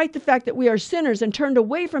despite the fact that we are sinners and turned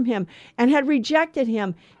away from Him and had rejected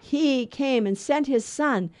Him, He came and sent His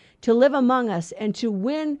Son to live among us and to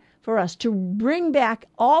win for us, to bring back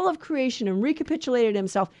all of creation and recapitulate it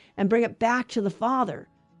Himself and bring it back to the Father.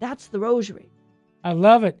 That's the rosary. I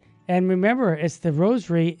love it. And remember, it's the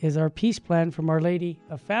rosary is our peace plan from Our Lady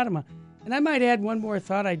of Fatima. And I might add one more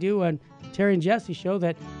thought I do on Terry and Jesse show,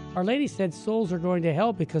 that Our Lady said souls are going to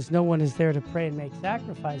hell because no one is there to pray and make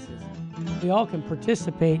sacrifices. We all can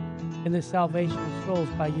participate in the salvation of souls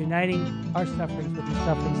by uniting our sufferings with the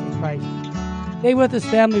sufferings of Christ. Stay with us,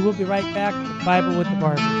 family. We'll be right back with Bible with the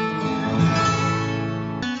Barbers.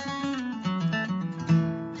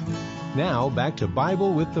 Now back to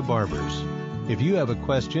Bible with the Barbers. If you have a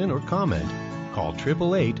question or comment, call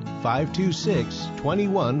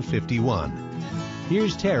 888-526-2151.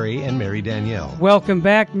 Here's Terry and Mary Danielle. Welcome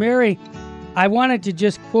back, Mary. I wanted to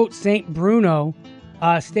just quote St. Bruno,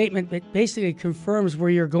 a statement that basically confirms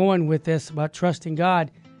where you're going with this about trusting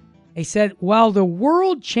God. He said, while the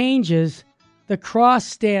world changes, the cross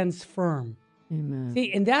stands firm. Amen.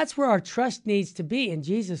 See, and that's where our trust needs to be in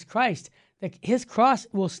Jesus Christ. His cross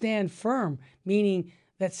will stand firm, meaning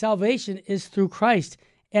that salvation is through Christ.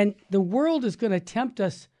 And the world is going to tempt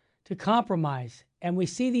us to compromise. And we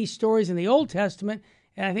see these stories in the Old Testament,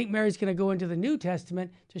 and I think Mary's going to go into the New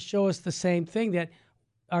Testament to show us the same thing, that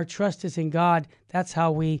our trust is in God. That's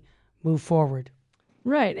how we move forward.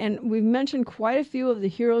 Right, and we've mentioned quite a few of the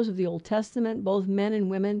heroes of the Old Testament, both men and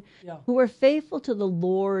women, who were faithful to the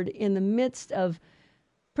Lord in the midst of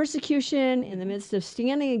persecution, in the midst of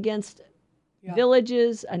standing against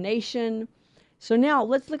villages, a nation. So now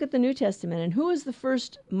let's look at the New Testament. And who is the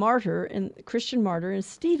first martyr, and Christian martyr, is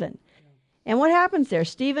Stephen. And what happens there?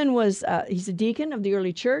 Stephen was, he's a deacon of the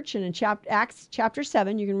early church, and in Acts chapter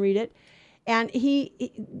 7, you can read it. And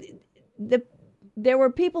there were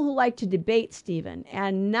people who liked to debate Stephen,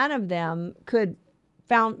 and none of them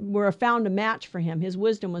were found a match for him. His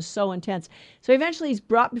wisdom was so intense. So eventually he's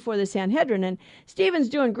brought before the Sanhedrin, and Stephen's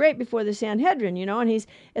doing great before the Sanhedrin, and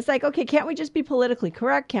it's like, okay, can't we just be politically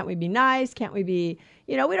correct? Can't we be nice? Can't we be,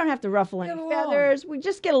 we don't have to ruffle any feathers. We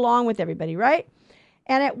just get along with everybody, right?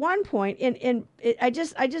 And at one point, I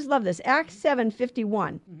just love this, Acts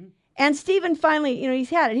 7:51. And Stephen finally, he's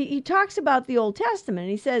had it. He talks about the Old Testament.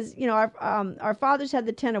 He says, our fathers had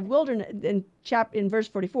the tent of wilderness in verse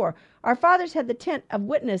 44. Our fathers had the tent of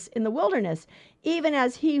witness in the wilderness, even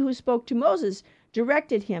as he who spoke to Moses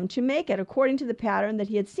directed him to make it according to the pattern that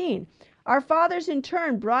he had seen. Our fathers in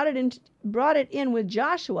turn brought it in with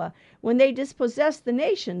Joshua when they dispossessed the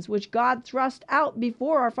nations which God thrust out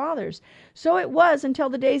before our fathers. So it was until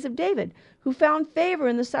the days of David, who found favor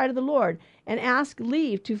in the sight of the Lord and asked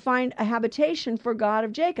leave to find a habitation for God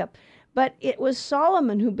of Jacob. But it was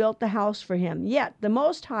Solomon who built the house for him. Yet the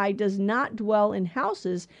Most High does not dwell in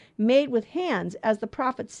houses made with hands, as the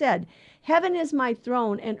prophet said, "Heaven is my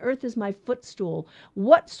throne and earth is my footstool.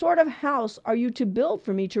 What sort of house are you to build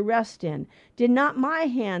for me to rest in? Did not my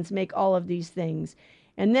hands make all of these things?"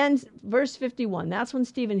 And then verse 51, that's when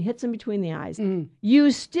Stephen hits him between the eyes.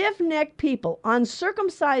 You stiff-necked people,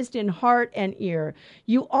 uncircumcised in heart and ear,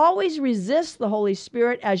 you always resist the Holy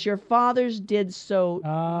Spirit as your fathers did so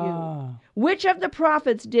you. Which of the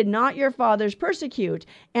prophets did not your fathers persecute?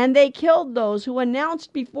 And they killed those who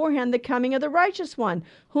announced beforehand the coming of the righteous one,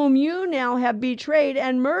 whom you now have betrayed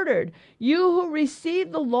and murdered. You who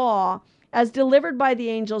received the law as delivered by the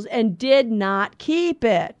angels and did not keep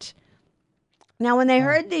it. Now, when they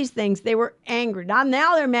heard these things, they were angry. Now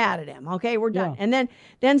they're mad at him. Okay, we're done. Yeah. And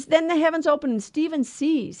then the heavens open, and Stephen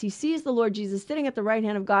sees. He sees the Lord Jesus sitting at the right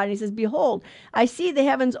hand of God, and he says, "Behold, I see the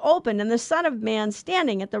heavens open, and the Son of Man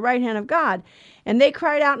standing at the right hand of God." And they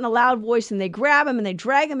cried out in a loud voice, and they grab him, and they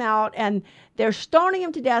drag him out, and they're stoning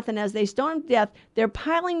him to death. And as they stone him to death, they're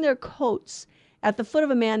piling their coats at the foot of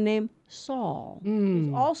a man named Saul.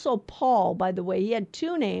 He's also Paul, by the way. He had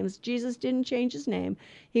two names. Jesus didn't change his name.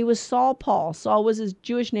 He was Saul Paul. Saul was his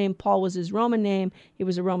Jewish name. Paul was his Roman name. He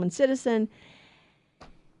was a Roman citizen.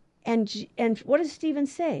 And what does Stephen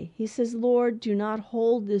say? He says, "Lord, do not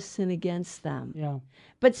hold this sin against them." Yeah.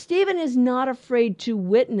 But Stephen is not afraid to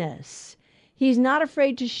witness. He's not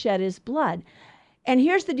afraid to shed his blood. And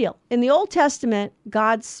here's the deal. In the Old Testament,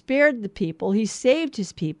 God spared the people. He saved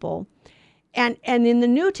his people. And in the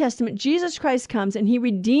New Testament, Jesus Christ comes and he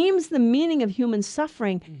redeems the meaning of human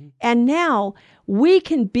suffering. And now we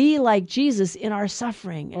can be like Jesus in our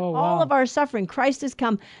suffering. And all of our suffering, Christ has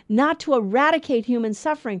come not to eradicate human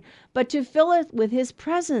suffering, but to fill it with his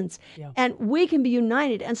presence. Yeah. And we can be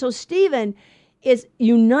united. And so Stephen is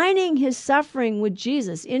uniting his suffering with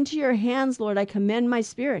Jesus. "Into your hands, Lord, I commend my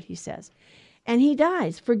spirit," he says. And he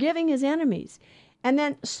dies, forgiving his enemies. And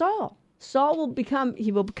then Saul will become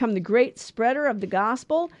the great spreader of the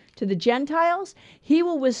gospel to the Gentiles. He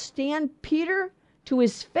will withstand Peter to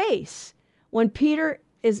his face when Peter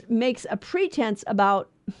makes a pretense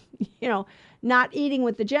about, not eating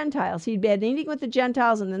with the Gentiles. He'd been eating with the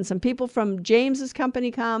Gentiles, and then some people from James's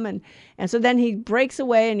company come, and so then he breaks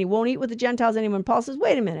away and he won't eat with the Gentiles anymore. And Paul says,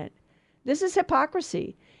 "Wait a minute, this is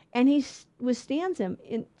hypocrisy," and he withstands him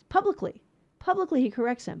publicly. Publicly, he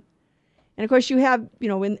corrects him. And of course, you have,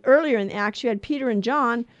 earlier in Acts, you had Peter and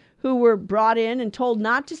John who were brought in and told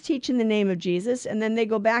not to teach in the name of Jesus. And then they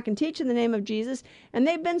go back and teach in the name of Jesus, and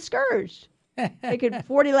they've been scourged. They could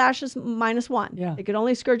 40 lashes minus one. Yeah. They could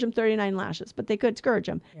only scourge them 39 lashes, but they could scourge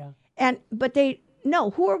them. Yeah. But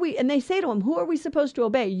who are we? And they say to him, "Who are we supposed to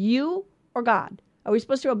obey, you or God? Are we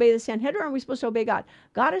supposed to obey the Sanhedrin, or are we supposed to obey God?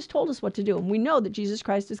 God has told us what to do, and we know that Jesus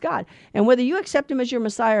Christ is God. And whether you accept him as your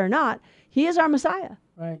Messiah or not, he is our Messiah.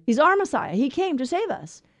 Right. He's our Messiah. He came to save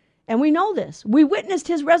us. And we know this. We witnessed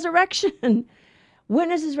his resurrection.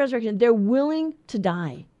 Witnessed his resurrection. They're willing to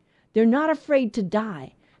die. They're not afraid to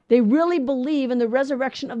die. They really believe in the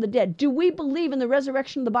resurrection of the dead. Do we believe in the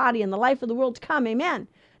resurrection of the body and the life of the world to come? Amen.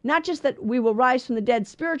 Not just that we will rise from the dead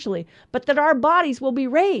spiritually, but that our bodies will be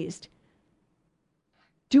raised.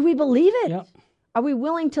 Do we believe it? Yep. Are we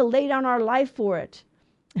willing to lay down our life for it?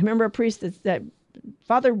 I remember a priest that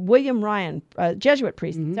Father William Ryan, a Jesuit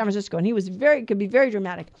priest in San Francisco, and he was could be very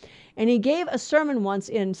dramatic. And he gave a sermon once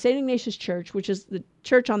in St. Ignatius Church, which is the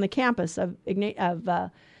church on the campus of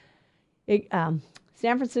San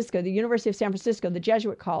Francisco, the University of San Francisco, the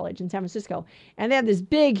Jesuit College in San Francisco. And they have this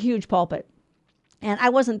big, huge pulpit. And I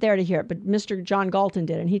wasn't there to hear it, but Mr. John Galton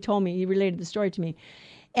did, and he related the story to me.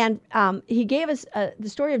 And he gave us the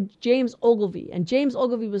story of James Ogilvie. And James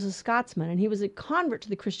Ogilvie was a Scotsman, and he was a convert to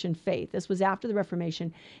the Christian faith. This was after the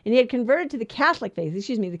Reformation. And he had converted to the Catholic faith.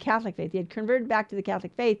 The Catholic faith. He had converted back to the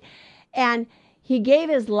Catholic faith. And he gave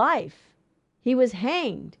his life. He was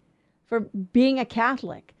hanged for being a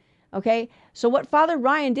Catholic. Okay? So what Father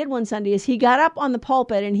Ryan did one Sunday is he got up on the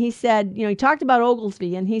pulpit and he said, he talked about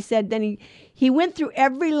Oglesby, and he said, then he went through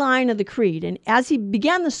every line of the creed. And as he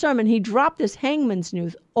began the sermon, he dropped this hangman's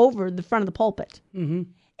noose over the front of the pulpit. Mm-hmm.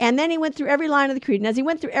 And then he went through every line of the creed. And as he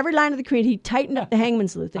went through every line of the creed, he tightened up the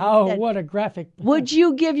hangman's noose. And he Oh, said, what a graphic. would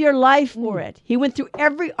you give your life for it? He went through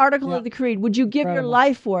every article of the creed. Would you give your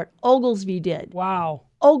life for it? Oglesby did. Wow.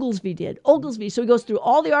 Oglesby did. Oglesby. So he goes through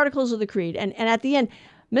all the articles of the creed. And at the end,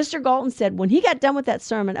 Mr. Galton said when he got done with that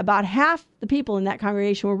sermon, about half the people in that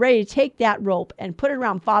congregation were ready to take that rope and put it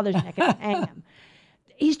around Father's neck and hang him.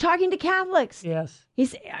 He's talking to Catholics. Yes.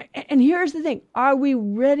 And here's the thing. Are we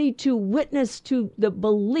ready to witness to the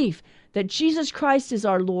belief that Jesus Christ is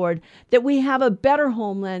our Lord, that we have a better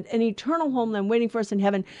homeland, an eternal homeland waiting for us in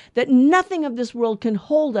heaven, that nothing of this world can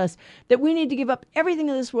hold us, that we need to give up everything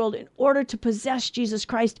in this world in order to possess Jesus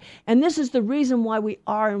Christ. And this is the reason why we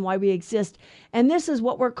are and why we exist. And this is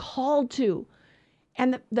what we're called to.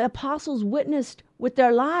 And the apostles witnessed with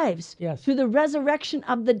their lives through the resurrection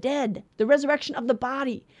of the dead, the resurrection of the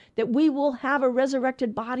body, that we will have a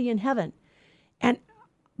resurrected body in heaven.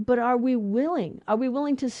 But are we willing? Are we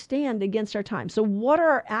willing to stand against our time? So what are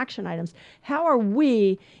our action items? How are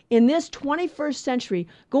we in this 21st century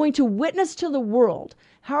going to witness to the world?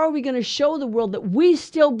 How are we going to show the world that we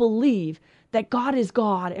still believe that God is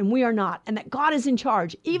God and we are not, and that God is in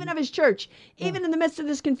charge, even of his church, even in the midst of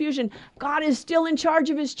this confusion? God is still in charge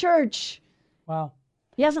of his church. Wow.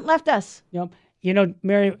 He hasn't left us. You know,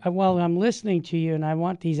 Mary, while I'm listening to you and I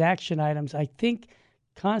want these action items, I think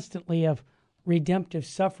constantly of redemptive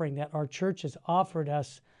suffering that our church has offered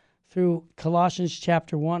us through Colossians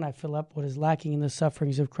chapter 1. I fill up what is lacking in the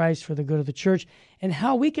sufferings of Christ for the good of the church, and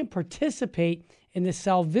how we can participate in the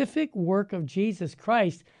salvific work of Jesus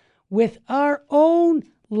Christ with our own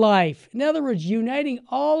life. In other words, uniting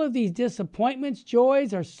all of these disappointments,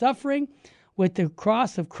 joys, or suffering with the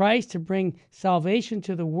cross of Christ to bring salvation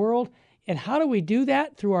to the world. And how do we do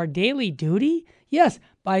that? Through our daily duty? Yes,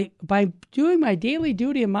 by doing my daily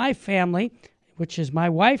duty in my family, which is my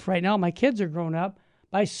wife right now. My kids are grown up.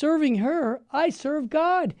 By serving her, I serve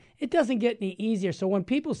God. It doesn't get any easier. So when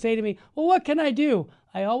people say to me, well, what can I do?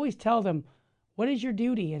 I always tell them, what is your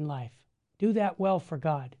duty in life? Do that well for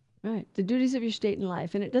God. Right. The duties of your state in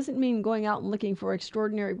life. And it doesn't mean going out and looking for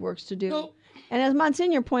extraordinary works to do. No. And as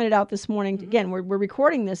Monsignor pointed out this morning, again, we're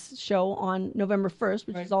recording this show on November 1st,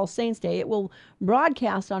 which is All Saints Day. It will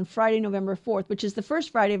broadcast on Friday, November 4th, which is the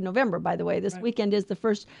first Friday of November, by the way. This weekend is the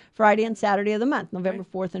first Friday and Saturday of the month, November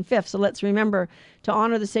 4th and 5th. So let's remember to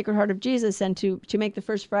honor the Sacred Heart of Jesus and to make the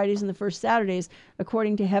first Fridays and the first Saturdays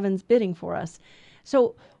according to heaven's bidding for us.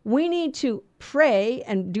 So we need to pray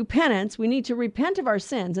and do penance. We need to repent of our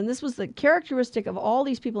sins. And this was the characteristic of all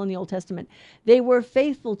these people in the Old Testament. They were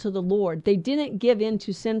faithful to the Lord. They didn't give in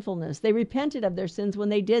to sinfulness. They repented of their sins when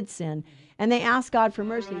they did sin. And they asked God for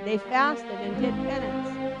mercy. They fasted and did penance.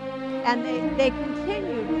 And they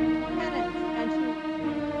continued to do penance and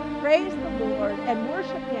to praise the Lord and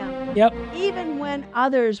worship him. Yep. Even when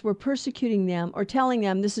others were persecuting them or telling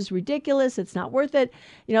them this is ridiculous, it's not worth it,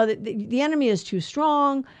 the enemy is too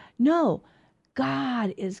strong. No,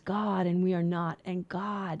 God is God and we are not, and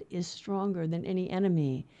God is stronger than any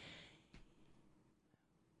enemy.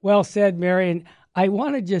 Well said, Mary. And I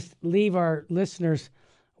want to just leave our listeners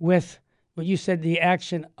with what you said, the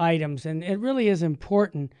action items. And it really is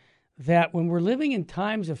important that when we're living in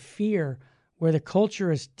times of fear, where the culture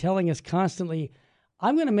is telling us constantly,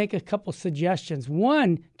 I'm going to make a couple suggestions.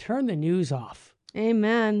 One, turn the news off.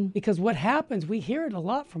 Amen. Because what happens, we hear it a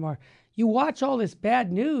lot from you watch all this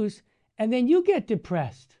bad news and then you get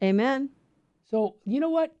depressed. Amen. So you know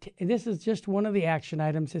what? This is just one of the action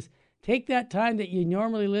items is take that time that you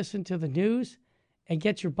normally listen to the news and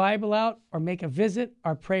get your Bible out or make a visit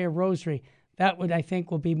or pray a rosary. That would, I think,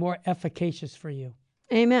 will be more efficacious for you.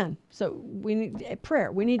 Amen. So we need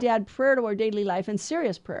prayer. We need to add prayer to our daily life and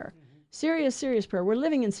serious prayer. Serious prayer. We're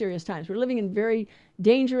living in serious times. We're living in very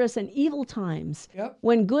dangerous and evil times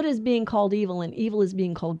when good is being called evil and evil is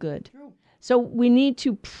being called good. True. So we need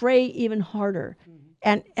to pray even harder.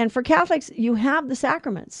 And for Catholics, you have the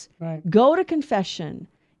sacraments. Right. Go to confession.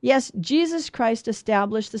 Yes, Jesus Christ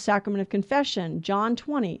established the sacrament of confession, John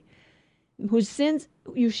 20. Whose sins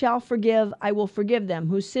you shall forgive, I will forgive them.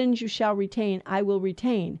 Whose sins you shall retain, I will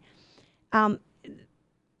retain.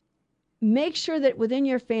 Make sure that within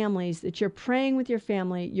your families, that you're praying with your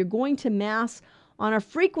family. You're going to Mass on a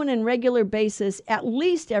frequent and regular basis, at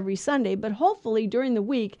least every Sunday, but hopefully during the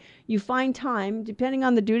week, you find time, depending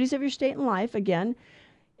on the duties of your state and life, again,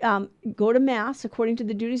 go to Mass according to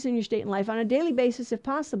the duties in your state and life on a daily basis if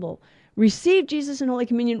possible. Receive Jesus in Holy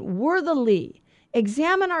Communion worthily.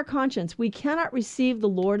 Examine our conscience. We cannot receive the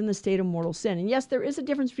Lord in the state of mortal sin. And yes, there is a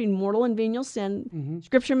difference between mortal and venial sin. Mm-hmm.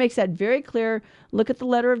 Scripture makes that very clear. Look at the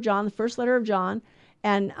letter of John, the first letter of John,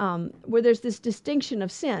 and where there's this distinction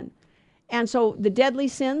of sin. And so the deadly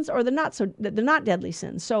sins or the not deadly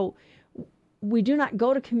sins. So we do not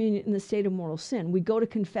go to communion in the state of mortal sin. We go to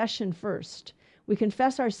confession first. We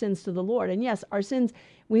confess our sins to the Lord. And yes, our sins,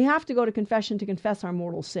 we have to go to confession to confess our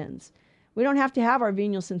mortal sins. We don't have to have our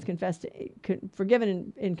venial sins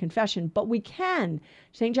forgiven in confession, but we can.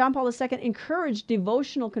 St. John Paul II encouraged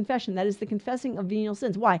devotional confession. That is the confessing of venial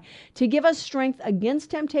sins. Why? To give us strength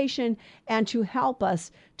against temptation and to help us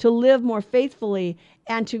to live more faithfully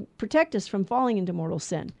and to protect us from falling into mortal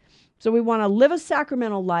sin. So we want to live a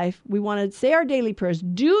sacramental life. We want to say our daily prayers,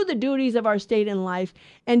 do the duties of our state in life,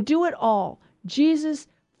 and do it all. Jesus,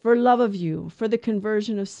 for love of you, for the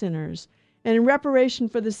conversion of sinners, and in reparation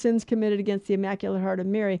for the sins committed against the Immaculate Heart of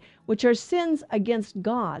Mary, which are sins against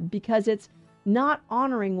God, because it's not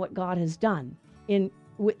honoring what God has done in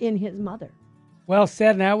his mother. Well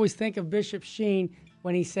said, and I always think of Bishop Sheen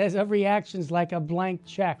when he says every action's like a blank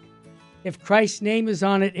check. If Christ's name is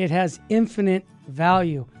on it, it has infinite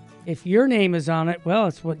value. If your name is on it, well,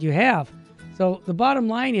 it's what you have. So the bottom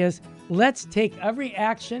line is, let's take every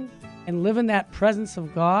action and live in that presence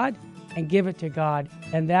of God and give it to God.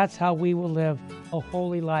 And that's how we will live a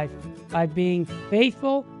holy life, by being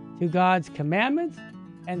faithful to God's commandments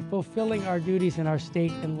and fulfilling our duties in our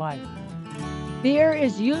state in life. Fear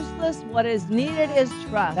is useless. What is needed is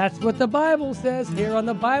trust. That's what the Bible says here on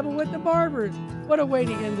the Bible with the Barbers. What a way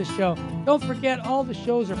to end the show. Don't forget, all the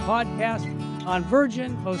shows are podcast on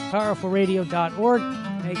Virgin, mostpowerfulradio.org.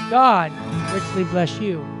 May God richly bless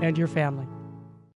you and your family.